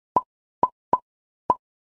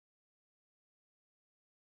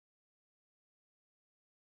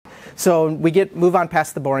So we move on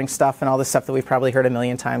past the boring stuff and all this stuff that we've probably heard a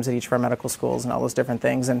million times at each of our medical schools and all those different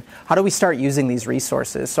things. And how do we start using these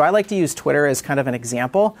resources? So I like to use Twitter as kind of an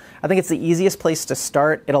example. I think it's the easiest place to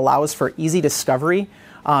start. It allows for easy discovery.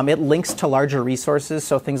 It links to larger resources,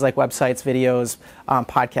 so things like websites, videos,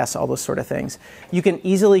 podcasts, all those sort of things. You can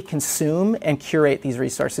easily consume and curate these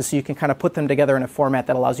resources, so you can kind of put them together in a format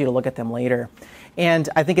that allows you to look at them later. And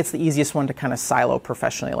I think it's the easiest one to kind of silo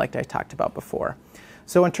professionally, like I talked about before.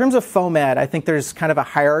 So in terms of FOAMed, I think there's kind of a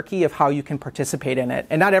hierarchy of how you can participate in it.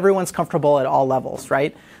 And not everyone's comfortable at all levels,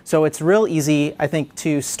 right? So it's real easy, I think,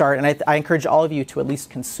 to start. And I encourage all of you to at least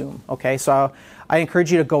consume, okay? So I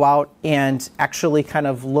encourage you to go out and actually kind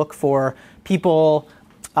of look for people,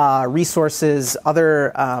 resources,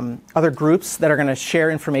 other groups that are going to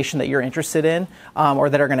share information that you're interested in or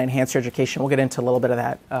that are going to enhance your education. We'll get into a little bit of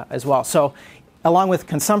that as well. So along with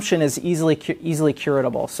consumption is easily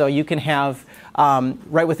curatable. So you can have,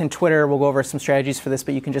 right within Twitter, we'll go over some strategies for this,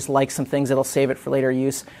 but you can just like some things, it'll save it for later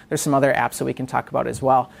use. There's some other apps that we can talk about as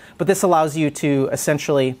well. But this allows you to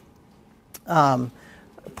essentially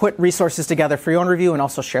put resources together for your own review and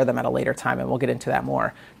also share them at a later time, and we'll get into that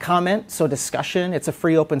more. Comment, so discussion, it's a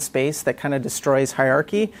free open space that kind of destroys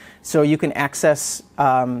hierarchy. So you can access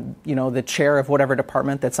the chair of whatever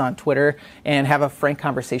department that's on Twitter and have a frank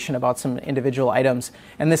conversation about some individual items.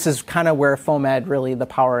 And this is kind of where FOAMed really, the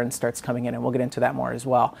power and starts coming in, and we'll get into that more as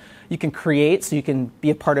well. You can create, so you can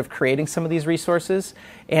be a part of creating some of these resources.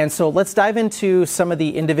 And so let's dive into some of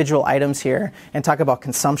the individual items here and talk about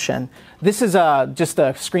consumption. This is just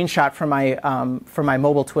a screenshot from my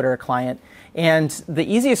mobile Twitter client. And the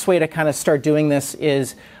easiest way to kind of start doing this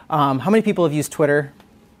is, how many people have used Twitter?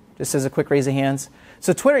 Just as a quick raise of hands.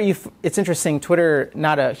 So Twitter, it's interesting, Twitter,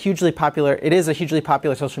 it is a hugely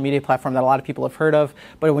popular social media platform that a lot of people have heard of,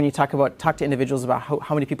 but when you talk to individuals about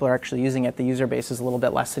how many people are actually using it, the user base is a little bit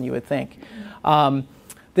less than you would think.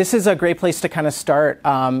 This is a great place to kind of start.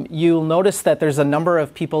 You'll notice that there's a number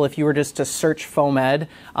of people, if you were just to search FOAMed,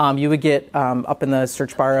 you would get up in the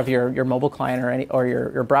search bar of your mobile client or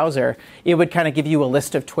your browser, it would kind of give you a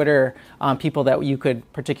list of Twitter people that you could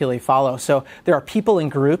particularly follow. So there are people in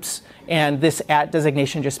groups, and this @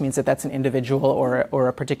 designation just means that that's an individual or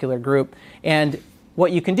a particular group. And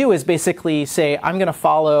what you can do is basically say, I'm going to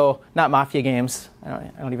follow, not Mafia Games, I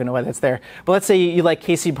don't even know why that's there, but let's say you like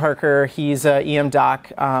Casey Parker, he's an EM doc,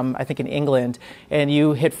 I think in England, and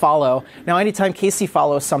you hit follow. Now anytime Casey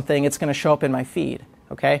follows something, it's going to show up in my feed,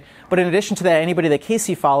 okay? But in addition to that, anybody that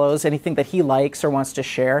Casey follows, anything that he likes or wants to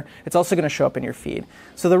share, it's also going to show up in your feed.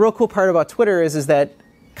 So the real cool part about Twitter is that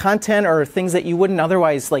content or things that you wouldn't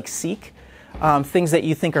otherwise seek, things that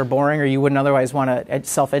you think are boring or you wouldn't otherwise want to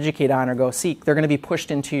self-educate on or go seek, they're going to be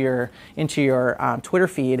pushed into your Twitter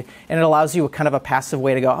feed, and it allows you kind of a passive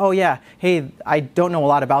way to go, oh yeah, hey, I don't know a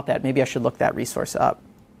lot about that, maybe I should look that resource up.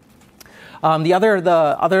 The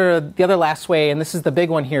other last way, and this is the big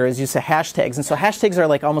one here, is use of hashtags. And so hashtags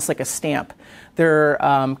are almost like a stamp. They're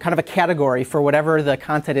kind of a category for whatever the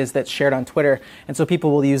content is that's shared on Twitter. And so people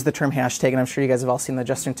will use the term hashtag, and I'm sure you guys have all seen the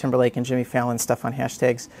Justin Timberlake and Jimmy Fallon stuff on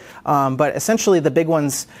hashtags. But essentially the big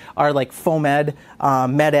ones are like FOAMed,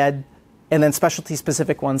 MedEd, and then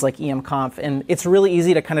specialty-specific ones like EMConf. And it's really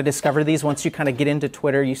easy to kind of discover these once you kind of get into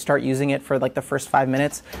Twitter, you start using it for the first 5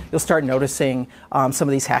 minutes, you'll start noticing some of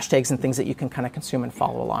these hashtags and things that you can kind of consume and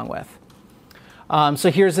follow along with. So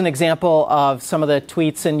here's an example of some of the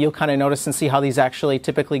tweets, and you'll kind of notice and see how these actually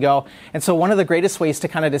typically go. And so one of the greatest ways to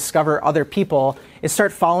kind of discover other people is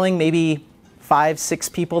start following maybe 5, 6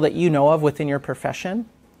 people that you know of within your profession,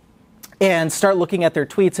 and start looking at their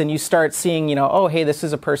tweets, and you start seeing, oh, hey, this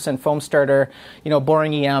is a person, foam starter,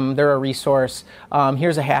 boring EM, they're a resource,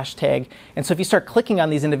 here's a hashtag. And so if you start clicking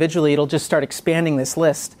on these individually, it'll just start expanding this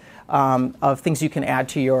list of things you can add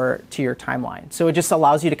to your timeline. So it just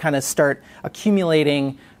allows you to kind of start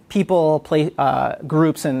accumulating people,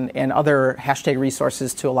 groups, and other hashtag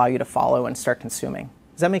resources to allow you to follow and start consuming.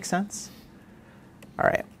 Does that make sense? All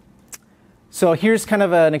right. So here's kind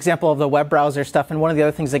of an example of the web browser stuff, and one of the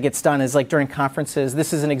other things that gets done is during conferences,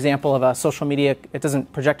 this is an example of a social media, it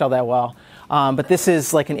doesn't project all that well, but this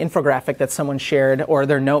is like an infographic that someone shared, or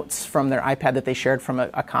their notes from their iPad that they shared from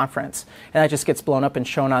a conference, and that just gets blown up and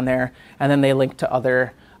shown on there, and then they link to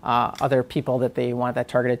other people that they want that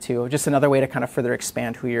targeted to. Just another way to kind of further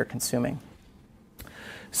expand who you're consuming.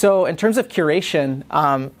 So in terms of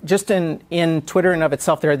curation, just in Twitter and of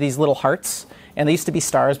itself, there are these little hearts. And they used to be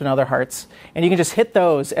stars, but now they're hearts. And you can just hit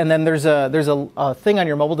those, and then there's a thing on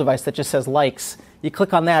your mobile device that just says likes. You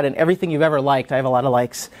click on that, and everything you've ever liked, I have a lot of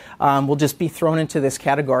likes, will just be thrown into this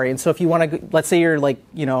category. And so if you want to, let's say you're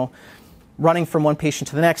running from one patient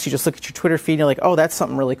to the next. You just look at your Twitter feed and you're like, oh, that's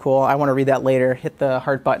something really cool. I want to read that later. Hit the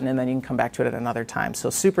heart button and then you can come back to it at another time. So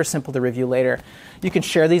super simple to review later. You can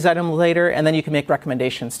share these items later and then you can make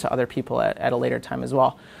recommendations to other people at a later time as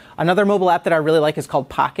well. Another mobile app that I really like is called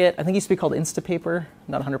Pocket. I think it used to be called Instapaper.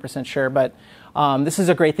 Not 100% sure, but this is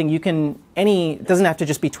a great thing. You can, it doesn't have to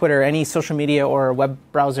just be Twitter, any social media or web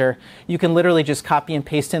browser. You can literally just copy and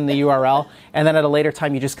paste in the URL, and then at a later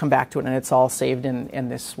time you just come back to it and it's all saved in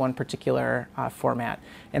this one particular format.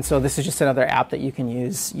 And so this is just another app that you can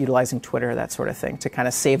use utilizing Twitter, that sort of thing, to kind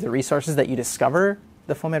of save the resources that you discover,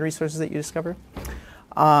 the FOAMed resources that you discover.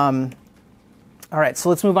 All right, so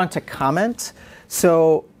let's move on to Comment.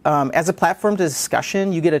 So as a platform to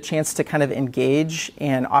discussion, you get a chance to kind of engage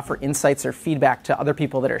and offer insights or feedback to other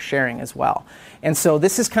people that are sharing as well. And so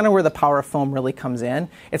this is kind of where the power of foam really comes in.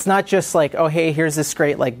 It's not just like, oh, hey, here's this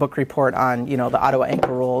great like book report on, you know, the Ottawa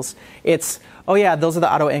anchor rules. It's, oh yeah, those are the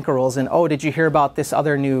Ottawa anchor rules, and oh, did you hear about this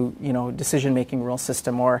other new, you know, decision-making rule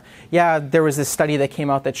system? Or yeah, there was this study that came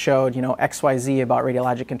out that showed, you know, XYZ about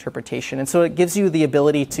radiologic interpretation. And so it gives you the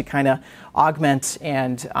ability to kind of augment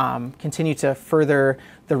and continue to further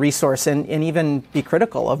the resource and even be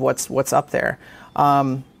critical of what's up there.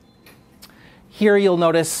 Here you'll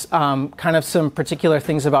notice kind of some particular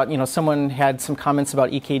things about, you know, someone had some comments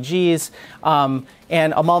about EKGs.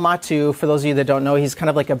 And Amal Mattu, for those of you that don't know, he's kind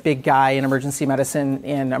of like a big guy in emergency medicine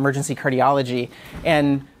and emergency cardiology.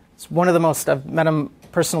 And it's one of the most, I've met him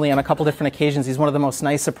personally on a couple different occasions. He's one of the most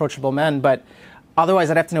nice, approachable men. But otherwise,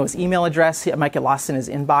 I'd have to know his email address. I might get lost in his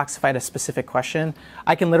inbox if I had a specific question.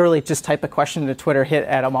 I can literally just type a question into Twitter, hit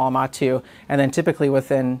at Amal Mattu, and then typically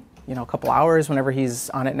within, you know, a couple hours, whenever he's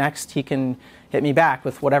on it next, he can hit me back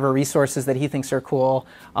with whatever resources that he thinks are cool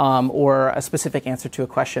or a specific answer to a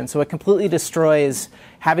question. So it completely destroys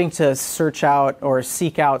having to search out or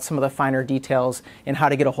seek out some of the finer details in how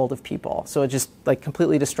to get a hold of people. So it just like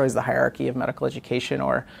completely destroys the hierarchy of medical education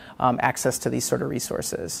or access to these sort of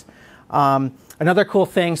resources. Another cool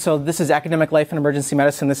thing, so this is Academic Life in Emergency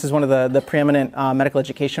Medicine. This is one of the preeminent medical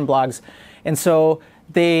education blogs. And so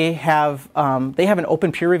they have an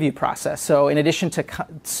open peer review process. So in addition to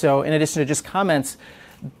just comments,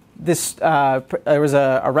 there was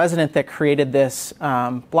a resident that created this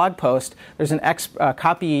blog post. There's an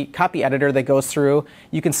copy editor that goes through.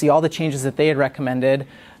 You can see all the changes that they had recommended.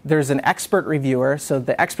 There's an expert reviewer. So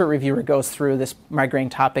the expert reviewer goes through this migraine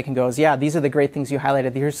topic and goes, yeah, these are the great things you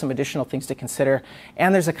highlighted. Here's some additional things to consider.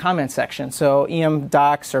 And there's a comment section. So EM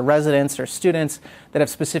docs or residents or students that have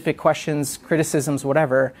specific questions, criticisms,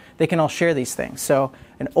 whatever, they can all share these things. So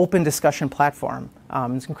an open discussion platform.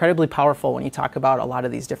 It's incredibly powerful when you talk about a lot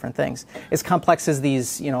of these different things. As complex as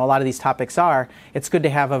these, you know, a lot of these topics are, it's good to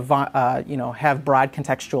have have broad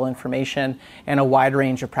contextual information and a wide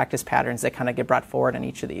range of practice patterns that kind of get brought forward in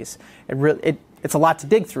each of these. It's a lot to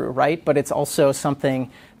dig through, right? But it's also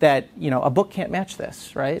something that, you know, a book can't match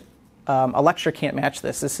this, right? A lecture can't match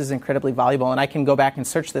this. This is incredibly valuable, and I can go back and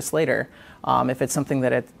search this later if it's something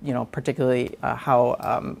that particularly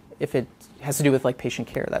if it has to do with like patient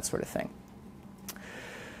care, that sort of thing.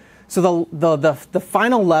 So the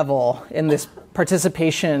final level in this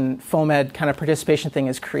participation, FOAMed kind of participation thing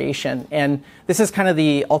is creation, and this is kind of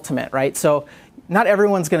the ultimate, right? So not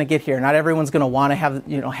everyone's going to get here. Not everyone's going to want to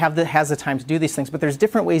has the time to do these things, but there's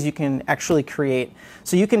different ways you can actually create.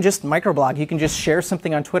 So you can just microblog. You can just share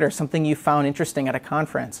something on Twitter, something you found interesting at a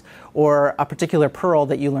conference, or a particular pearl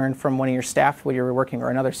that you learned from one of your staff when you were working, or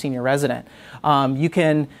another senior resident. You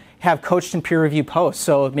can have coached and peer review posts.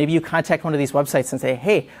 So maybe you contact one of these websites and say,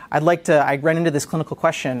 hey, I ran into this clinical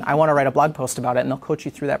question. I want to write a blog post about it, and they'll coach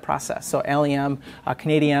you through that process. So LEM,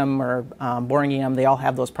 Canadium, or Boring EM, they all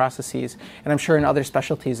have those processes. And I'm sure in other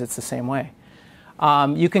specialties it's the same way.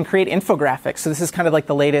 You can create infographics. So this is kind of like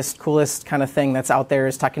the latest, coolest kind of thing that's out there,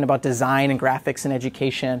 is talking about design and graphics in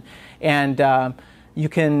education. And you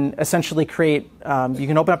can essentially create, you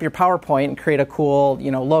can open up your PowerPoint and create a cool,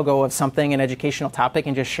 logo of something, an educational topic,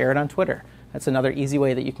 and just share it on Twitter. That's another easy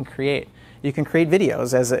way that you can create. You can create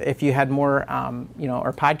videos if you had more,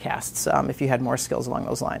 or podcasts if you had more skills along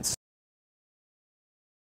those lines.